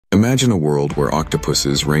Imagine a world where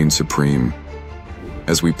octopuses reign supreme.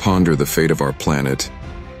 As we ponder the fate of our planet,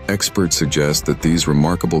 experts suggest that these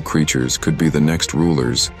remarkable creatures could be the next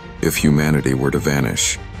rulers if humanity were to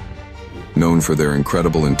vanish. Known for their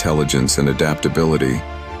incredible intelligence and adaptability,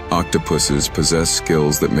 octopuses possess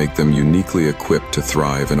skills that make them uniquely equipped to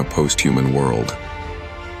thrive in a post-human world.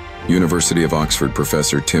 University of Oxford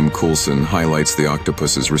professor Tim Coulson highlights the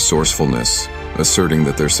octopus's resourcefulness, asserting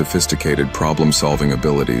that their sophisticated problem-solving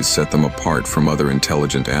abilities set them apart from other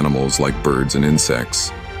intelligent animals like birds and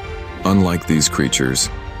insects. Unlike these creatures,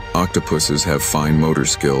 octopuses have fine motor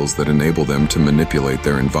skills that enable them to manipulate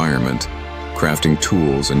their environment, crafting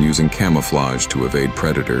tools and using camouflage to evade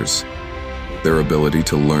predators. Their ability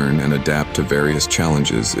to learn and adapt to various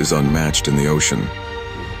challenges is unmatched in the ocean.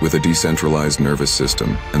 With a decentralized nervous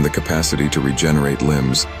system and the capacity to regenerate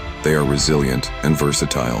limbs, they are resilient and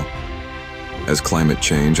versatile. As climate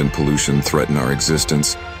change and pollution threaten our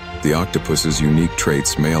existence, the octopus's unique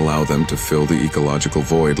traits may allow them to fill the ecological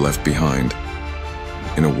void left behind.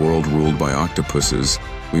 In a world ruled by octopuses,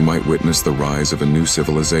 we might witness the rise of a new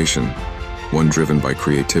civilization, one driven by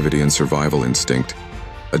creativity and survival instinct,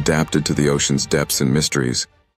 adapted to the ocean's depths and mysteries.